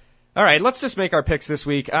 All right, let's just make our picks this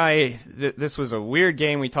week. This was a weird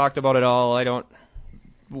game. We talked about it all.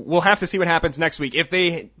 We'll have to see what happens next week. If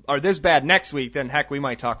they are this bad next week, then heck, we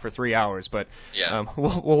might talk for 3 hours. But yeah.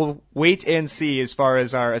 We'll wait and see as far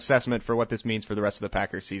as our assessment for what this means for the rest of the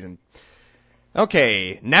Packers season.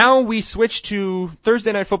 Okay, now we switch to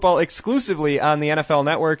Thursday Night Football exclusively on the NFL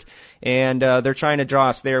Network, and they're trying to draw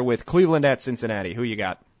us there with Cleveland at Cincinnati. Who you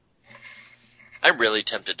got? I'm really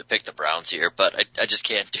tempted to pick the Browns here, but I just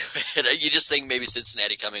can't do it. You just think maybe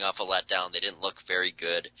Cincinnati coming off a letdown. They didn't look very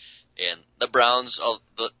good. And the Browns,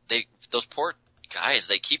 those poor guys,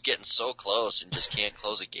 they keep getting so close and just can't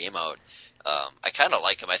close a game out. I kind of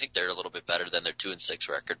like them. I think they're a little bit better than their 2-6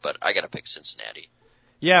 record, but I got to pick Cincinnati.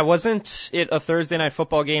 Yeah, wasn't it a Thursday night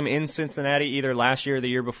football game in Cincinnati either last year or the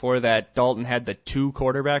year before that Dalton had the 2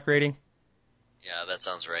 quarterback rating? Yeah, that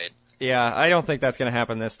sounds right. Yeah, I don't think that's going to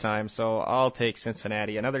happen this time, so I'll take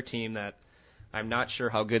Cincinnati, another team that I'm not sure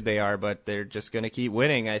how good they are, but they're just going to keep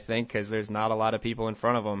winning, I think, because there's not a lot of people in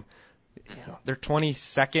front of them. You know, they're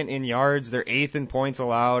 22nd in yards, they're 8th in points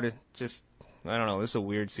allowed. Just, I don't know, this is a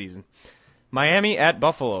weird season. Miami at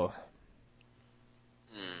Buffalo.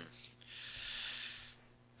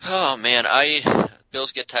 Oh man,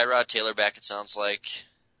 Bills get Tyrod Taylor back. It sounds like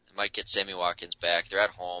they might get Sammy Watkins back. They're at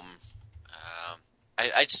home.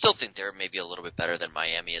 I still think they're maybe a little bit better than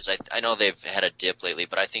Miami is. I know they've had a dip lately,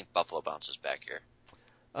 but I think Buffalo bounces back here.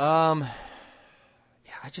 Yeah,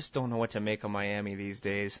 I just don't know what to make of Miami these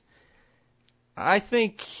days. I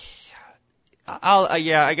think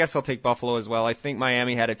I guess I'll take Buffalo as well. I think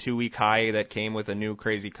Miami had a 2-week high that came with a new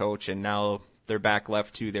crazy coach, and now they're back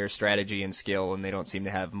left to their strategy and skill, and they don't seem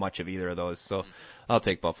to have much of either of those. So I'll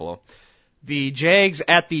take Buffalo. The Jags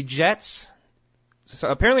at the Jets. So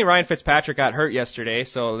apparently Ryan Fitzpatrick got hurt yesterday,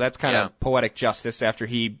 so that's kind of poetic justice after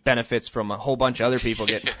he benefits from a whole bunch of other people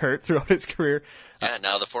getting hurt throughout his career. Yeah,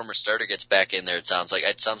 now the former starter gets back in there. It sounds like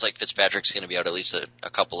Fitzpatrick's going to be out at least a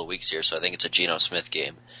couple of weeks here, so I think it's a Geno Smith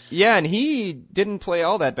game. Yeah, and he didn't play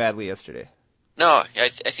all that badly yesterday. No,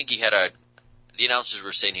 I think he had the announcers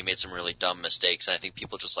were saying he made some really dumb mistakes, and I think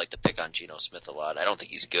people just like to pick on Geno Smith a lot. I don't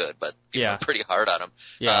think he's good, but people are pretty hard on him.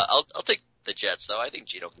 Yeah. I'll take the Jets, though. I think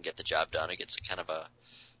Geno can get the job done against a kind of a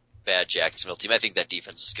bad Jacksonville team. I think that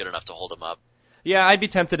defense is good enough to hold him up. Yeah, I'd be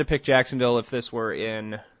tempted to pick Jacksonville if this were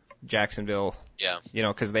in Jacksonville. Yeah. You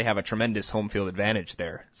know, because they have a tremendous home field advantage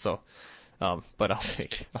there. So, but I'll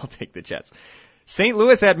take the Jets. St.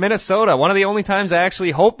 Louis at Minnesota. One of the only times I actually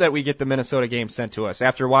hope that we get the Minnesota game sent to us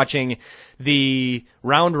after watching the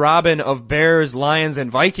round robin of Bears, Lions, and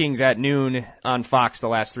Vikings at noon on Fox the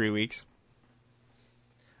last 3 weeks.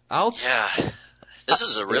 This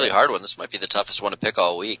is a really hard one. This might be the toughest one to pick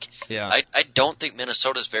all week. Yeah. I don't think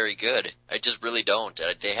Minnesota's very good. I just really don't.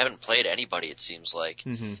 They haven't played anybody, it seems like.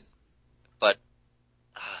 Mm-hmm. But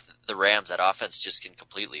the Rams, that offense just can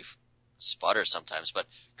completely sputter sometimes. But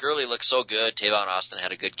Gurley looks so good. Tavon Austin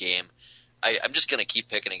had a good game. I'm just going to keep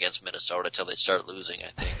picking against Minnesota till they start losing,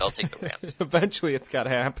 I think. I'll take the Rams. Eventually it's got to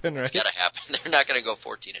happen, right? It's got to happen. They're not going to go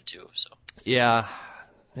 14-2. So. Yeah.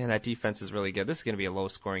 Man, that defense is really good. This is going to be a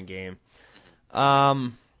low-scoring game.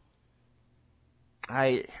 I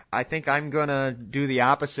think I'm going to do the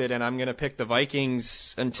opposite, and I'm going to pick the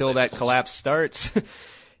Vikings until that collapse starts.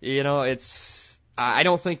 You know, I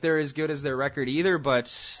don't think they're as good as their record either,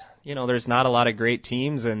 but, you know, there's not a lot of great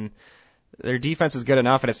teams, and their defense is good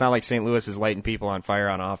enough, and it's not like St. Louis is lighting people on fire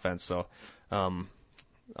on offense, so I'll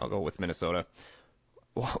go with Minnesota.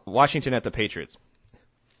 Washington at the Patriots.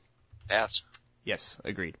 Pass. Yes,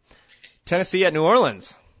 agreed. Tennessee at New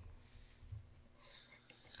Orleans.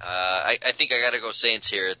 I think I got to go Saints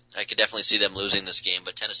here. I could definitely see them losing this game,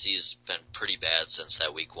 but Tennessee's been pretty bad since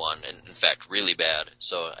that week 1, and in fact, really bad.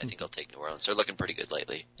 So I think I'll take New Orleans. They're looking pretty good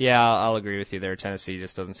lately. Yeah, I'll agree with you there. Tennessee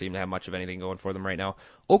just doesn't seem to have much of anything going for them right now.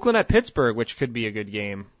 Oakland at Pittsburgh, which could be a good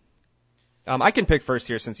game. I can pick first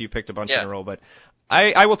here since you picked a bunch in a row, but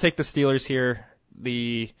I will take the Steelers here.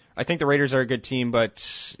 I think the Raiders are a good team,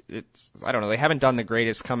 but I don't know. They haven't done the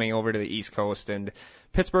greatest coming over to the East Coast, and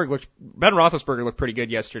Ben Roethlisberger looked pretty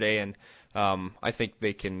good yesterday, and I think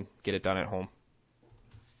they can get it done at home.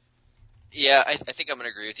 Yeah, I think I'm going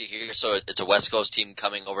to agree with you here. So it's a West Coast team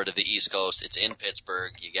coming over to the East Coast. It's in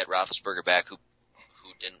Pittsburgh. You get Roethlisberger back, who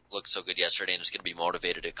didn't look so good yesterday, and is going to be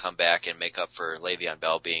motivated to come back and make up for Le'Veon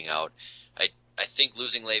Bell being out. I think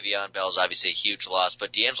losing Le'Veon Bell is obviously a huge loss,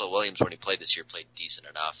 but D'Angelo Williams, when he played this year, played decent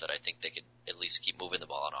enough that I think they could at least keep moving the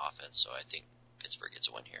ball on offense. So I think Pittsburgh gets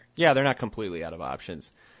a win here. Yeah, they're not completely out of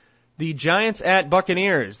options. The Giants at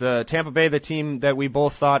Buccaneers. The Tampa Bay, the team that we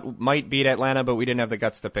both thought might beat Atlanta, but we didn't have the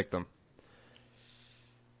guts to pick them.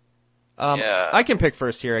 I can pick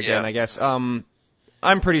first here again, I guess. I'm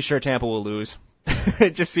pretty sure Tampa will lose.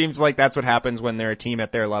 It just seems like that's what happens when they're a team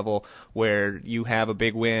at their level, where you have a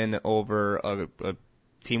big win over a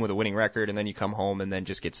team with a winning record, and then you come home and then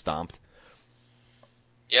just get stomped.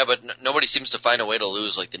 Yeah, but nobody seems to find a way to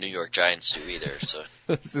lose like the New York Giants do either. So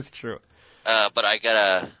this is true. But I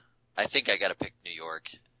think I gotta pick New York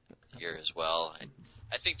here as well.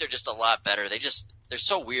 I think they're just a lot better. They're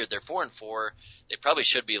so weird. They're 4-4. They probably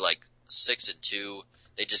should be like 6-2.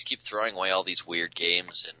 They just keep throwing away all these weird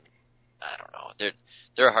games, and I don't know.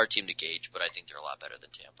 They're a hard team to gauge, but I think they're a lot better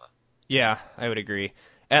than Tampa. Yeah, I would agree.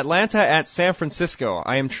 Atlanta at San Francisco.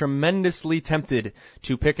 I am tremendously tempted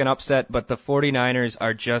to pick an upset, but the 49ers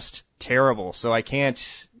are just terrible. So I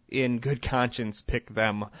can't in good conscience pick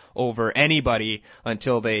them over anybody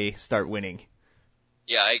until they start winning.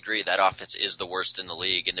 Yeah, I agree. That offense is the worst in the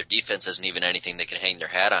league, and their defense isn't even anything they can hang their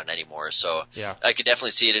hat on anymore. So yeah. I could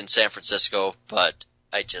definitely see it in San Francisco, but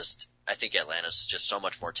I think Atlanta's just so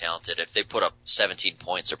much more talented. If they put up 17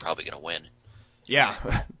 points, they're probably going to win. Yeah,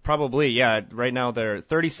 probably. Yeah, right now they're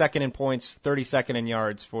 32nd in points, 32nd in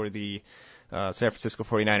yards for the San Francisco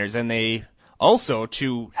 49ers. And they also,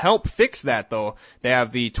 to help fix that, though, they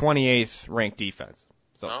have the 28th ranked defense.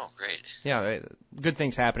 So, oh, great. Yeah, good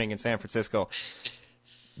things happening in San Francisco.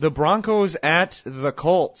 The Broncos at the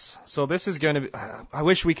Colts. So this is going to be, I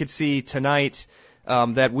wish we could see tonight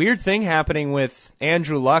that weird thing happening with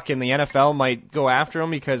Andrew Luck, and the NFL might go after him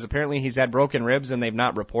because apparently he's had broken ribs and they've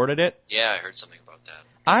not reported it. Yeah, I heard something about that.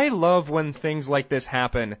 I love when things like this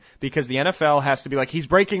happen because the NFL has to be like, he's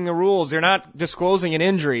breaking the rules. They're not disclosing an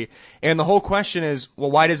injury. And the whole question is,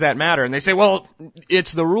 well, why does that matter? And they say, well,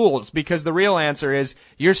 it's the rules, because the real answer is,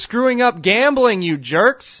 you're screwing up gambling, you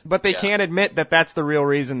jerks. But they can't admit that that's the real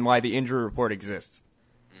reason why the injury report exists.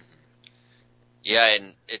 Mm-hmm. Yeah,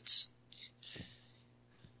 and it's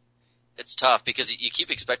tough because you keep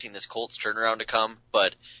expecting this Colts turnaround to come,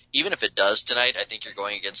 but even if it does tonight, I think you're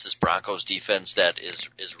going against this Broncos defense that is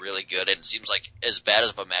really good, and it seems like as bad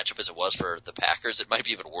of a matchup as it was for the Packers, it might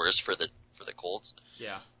be even worse for the Colts.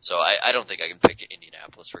 Yeah. So I don't think I can pick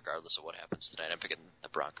Indianapolis regardless of what happens tonight. I'm picking the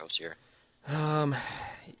Broncos here.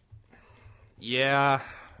 Yeah,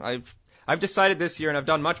 I've decided this year, and I've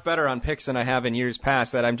done much better on picks than I have in years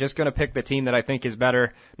past, that I'm just going to pick the team that I think is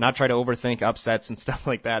better, not try to overthink upsets and stuff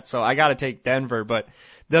like that. So I got to take Denver, but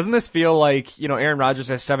doesn't this feel like, Aaron Rodgers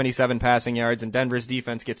has 77 passing yards and Denver's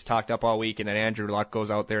defense gets talked up all week, and then Andrew Luck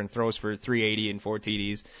goes out there and throws for 380 and 4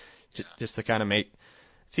 TDs just to kind of make, it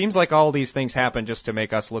seems like all these things happen just to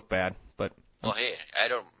make us look bad, but. Well, hey, I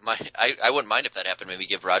don't mind. I wouldn't mind if that happened. Maybe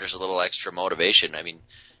give Rodgers a little extra motivation. I mean,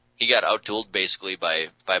 he got out-dueled basically by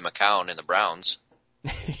McCown and the Browns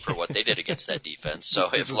for what they did against that defense. So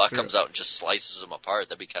if Luck comes out and just slices them apart,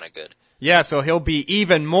 that'd be kind of good. Yeah, so he'll be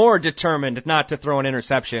even more determined not to throw an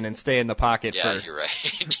interception and stay in the pocket you're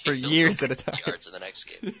right. for years at a time. Yards in the next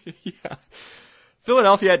game. Yeah.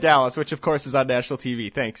 Philadelphia at Dallas, which of course is on national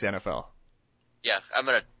TV. Thanks, NFL. Yeah, I'm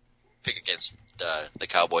going to pick against the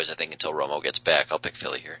Cowboys, I think, until Romo gets back. I'll pick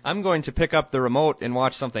Philly here. I'm going to pick up the remote and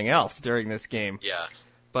watch something else during this game. Yeah.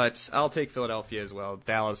 But I'll take Philadelphia as well.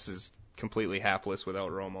 Dallas is completely hapless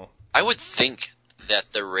without Romo. I would think that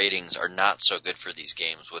the ratings are not so good for these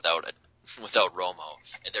games without Romo.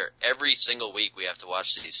 And every single week we have to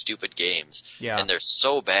watch these stupid games. Yeah. And they're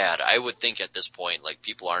so bad. I would think at this point, like,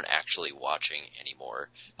 people aren't actually watching anymore.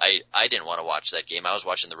 I didn't want to watch that game. I was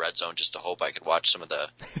watching the Red Zone just to hope I could watch some of the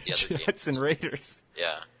other games. Jets and Raiders.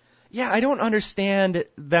 Yeah. Yeah, I don't understand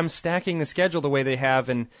them stacking the schedule the way they have,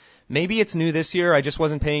 and maybe it's new this year. I just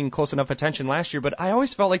wasn't paying close enough attention last year, but I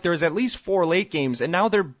always felt like there was at least 4 late games, and now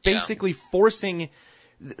they're basically forcing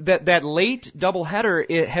that late doubleheader.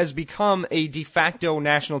 It has become a de facto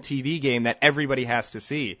national TV game that everybody has to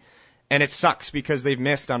see, and it sucks because they've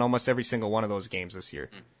missed on almost every single one of those games this year.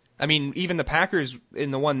 I mean, even the Packers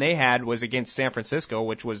in the one they had was against San Francisco,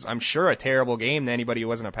 which was, I'm sure, a terrible game to anybody who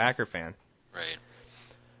wasn't a Packer fan. Right.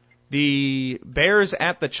 The Bears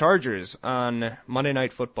at the Chargers on Monday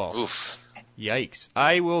Night Football. Oof. Yikes.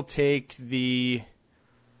 I will take the...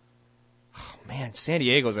 Oh, man, San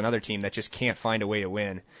Diego's another team that just can't find a way to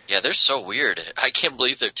win. Yeah, they're so weird. I can't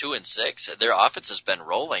believe they're 2-6. Their offense has been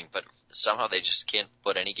rolling, but somehow they just can't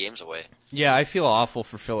put any games away. Yeah, I feel awful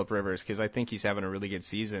for Phillip Rivers because I think he's having a really good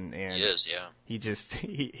season. And he is, yeah. He just,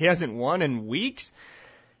 he hasn't won in weeks.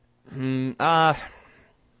 I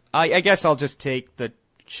guess I'll just take the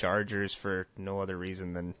Chargers for no other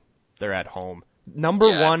reason than they're at home. Number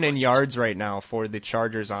one in yards right now for the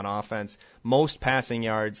Chargers on offense. Most passing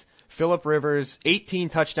yards. Phillip Rivers, 18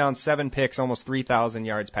 touchdowns, 7 picks, almost 3,000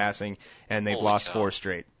 yards passing, and they've lost 4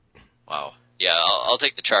 straight. Wow. Yeah, I'll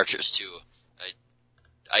take the Chargers too.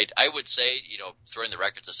 I would say, throwing the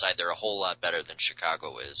records aside, they're a whole lot better than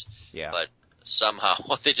Chicago is. Yeah. But somehow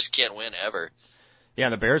they just can't win ever. Yeah,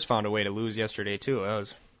 the Bears found a way to lose yesterday too. That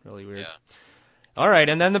was really weird. Yeah. All right,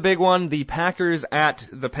 and then the big one, the Packers at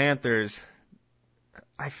the Panthers.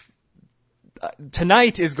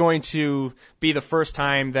 Tonight is going to be the first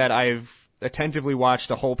time that I've attentively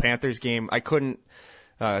watched a whole Panthers game. I couldn't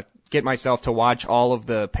get myself to watch all of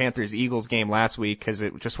the Panthers-Eagles game last week because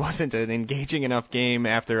it just wasn't an engaging enough game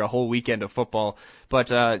after a whole weekend of football.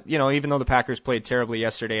 But, even though the Packers played terribly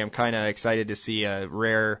yesterday, I'm kind of excited to see a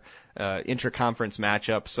rare intra-conference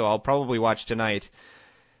matchup, so I'll probably watch tonight.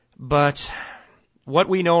 But what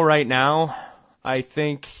we know right now, I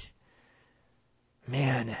think...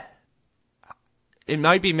 man, it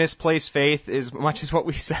might be misplaced faith as much as what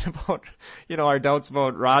we said about, our doubts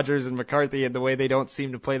about Rodgers and McCarthy and the way they don't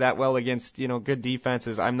seem to play that well against, good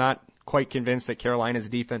defenses. I'm not quite convinced that Carolina's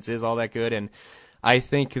defense is all that good, and I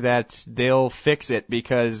think that they'll fix it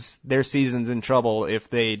because their season's in trouble if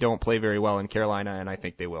they don't play very well in Carolina, and I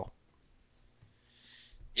think they will.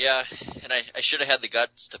 Yeah, and I should have had the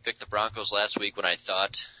guts to pick the Broncos last week when I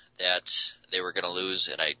thought that they were going to lose,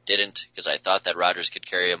 and I didn't because I thought that Rodgers could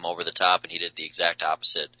carry him over the top, and he did the exact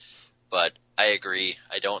opposite. But I agree.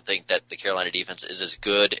 I don't think that the Carolina defense is as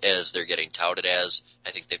good as they're getting touted as.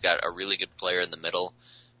 I think they've got a really good player in the middle,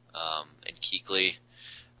 in Kuechly.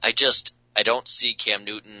 I don't see Cam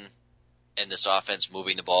Newton and this offense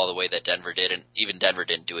moving the ball the way that Denver did, and even Denver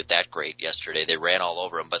didn't do it that great yesterday. They ran all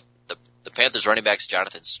over him, but the Panthers running back's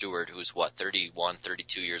Jonathan Stewart, who's 31,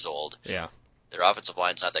 32 years old. Yeah. Their offensive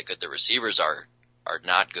line's not that good. Their receivers are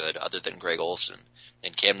not good other than Greg Olsen.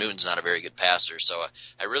 And Cam Newton's not a very good passer. So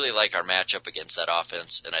I really like our matchup against that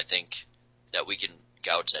offense, and I think that we can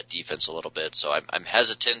gouge that defense a little bit. So I'm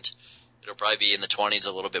hesitant. It'll probably be in the 20s,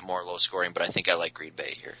 a little bit more low scoring, but I think I like Green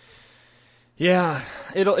Bay here. Yeah,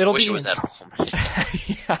 it'll wish be. It was at home.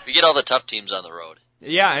 Yeah. We get all the tough teams on the road.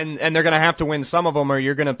 Yeah, and they're going to have to win some of them, or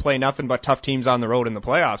you're going to play nothing but tough teams on the road in the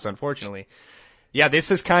playoffs, unfortunately. Yeah, this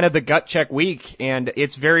is kind of the gut check week, and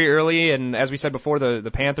it's very early, and as we said before, the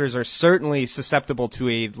Panthers are certainly susceptible to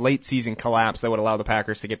a late season collapse that would allow the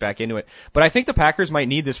Packers to get back into it. But I think the Packers might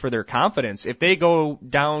need this for their confidence. If they go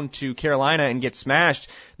down to Carolina and get smashed,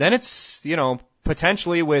 then it's,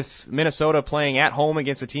 potentially with Minnesota playing at home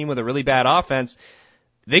against a team with a really bad offense,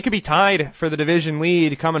 they could be tied for the division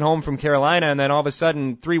lead coming home from Carolina, and then all of a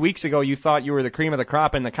sudden, 3 weeks ago, you thought you were the cream of the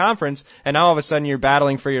crop in the conference, and now all of a sudden you're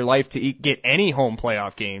battling for your life to get any home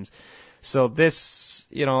playoff games. So this,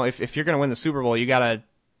 if you're going to win the Super Bowl, you got to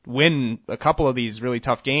win a couple of these really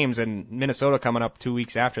tough games, and Minnesota coming up 2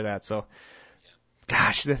 weeks after that. So,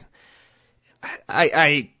 gosh,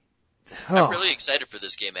 I'm really excited for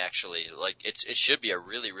this game, actually. Like, it should be a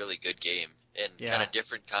really, really good game. And kind of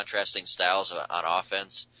different contrasting styles on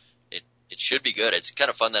offense. It should be good. It's kind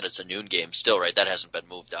of fun that it's a noon game still, right? That hasn't been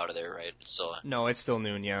moved out of there, right? No, it's still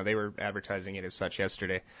noon, yeah. They were advertising it as such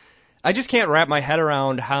yesterday. I just can't wrap my head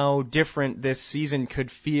around how different this season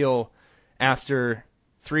could feel after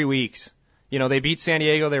 3 weeks. They beat San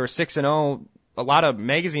Diego. They were 6-0. A lot of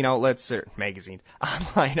online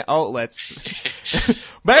outlets.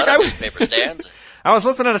 Newspaper stands. I was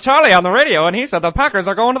listening to Charlie on the radio, and he said the Packers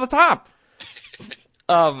are going to the top.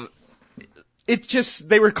 They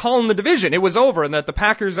were calling the division. It was over, and that the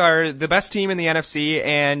Packers are the best team in the NFC,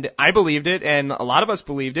 and I believed it, and a lot of us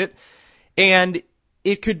believed it. And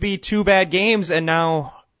it could be 2 bad games, and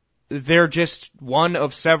now they're just one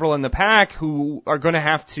of several in the pack who are going to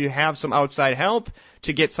have some outside help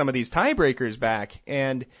to get some of these tiebreakers back.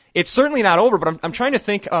 And it's certainly not over, but I'm trying to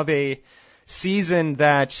think of a season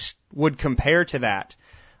that would compare to that,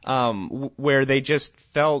 where they just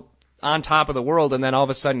felt on top of the world and then all of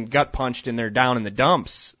a sudden gut punched and they're down in the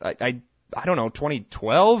dumps. I don't know,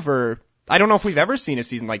 2012, or I don't know if we've ever seen a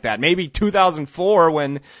season like that. Maybe 2004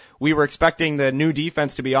 when we were expecting the new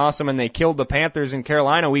defense to be awesome and they killed the Panthers in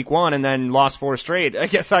Carolina week 1 and then lost 4 straight. I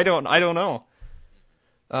guess I don't know.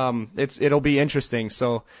 It'll be interesting.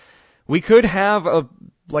 So we could have a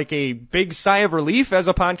big sigh of relief as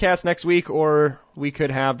a podcast next week, or we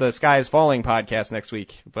could have the Sky is Falling podcast next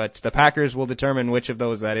week. But the Packers will determine which of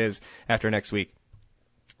those that is after next week.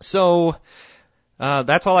 So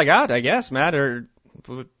that's all I got, I guess, Matt.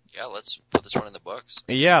 Yeah, let's put this one in the books.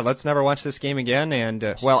 Yeah, let's never watch this game again. And,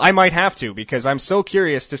 I might have to, because I'm so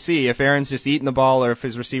curious to see if Aaron's just eating the ball or if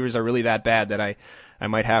his receivers are really that bad that I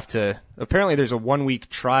might have to. Apparently there's a 1-week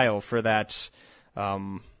trial for that,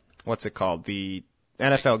 what's it called? The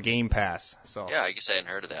NFL Game Pass. So yeah, I guess I hadn't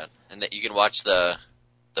heard of that. And that you can watch the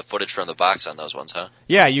footage from the box on those ones, huh?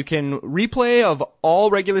 Yeah, you can replay of all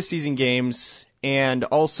regular season games, and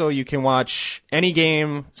also you can watch any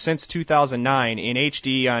game since 2009 in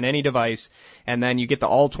HD on any device, and then you get the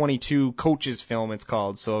all 22 coaches film, it's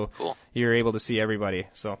called. So cool. You're able to see everybody.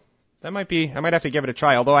 So I might have to give it a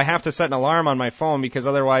try, although I have to set an alarm on my phone because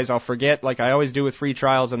otherwise I'll forget, like I always do with free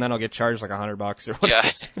trials, and then I'll get charged like $100 or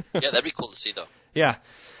whatever. Yeah, that'd be cool to see though. Yeah.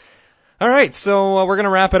 All right, so we're going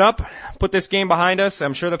to wrap it up, put this game behind us.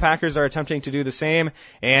 I'm sure the Packers are attempting to do the same,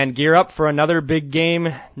 and gear up for another big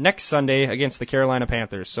game next Sunday against the Carolina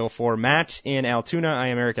Panthers. So for Matt in Altoona, I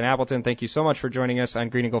am Eric in Appleton. Thank you so much for joining us on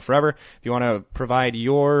Green and Go Forever. If you want to provide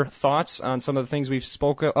your thoughts on some of the things we've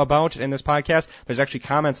spoke about in this podcast, there's actually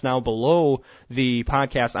comments now below the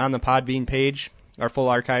podcast on the Podbean page. Our full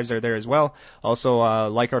archives are there as well. Also,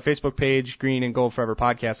 like our Facebook page, Green and Gold Forever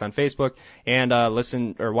Podcast on Facebook, and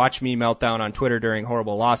listen or watch me melt down on Twitter during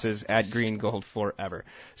horrible losses at Green Gold Forever.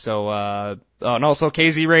 So, and also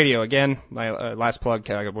KZ Radio again. My last plug.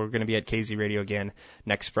 We're going to be at KZ Radio again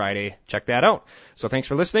next Friday. Check that out. So thanks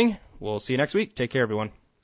for listening. We'll see you next week. Take care, everyone.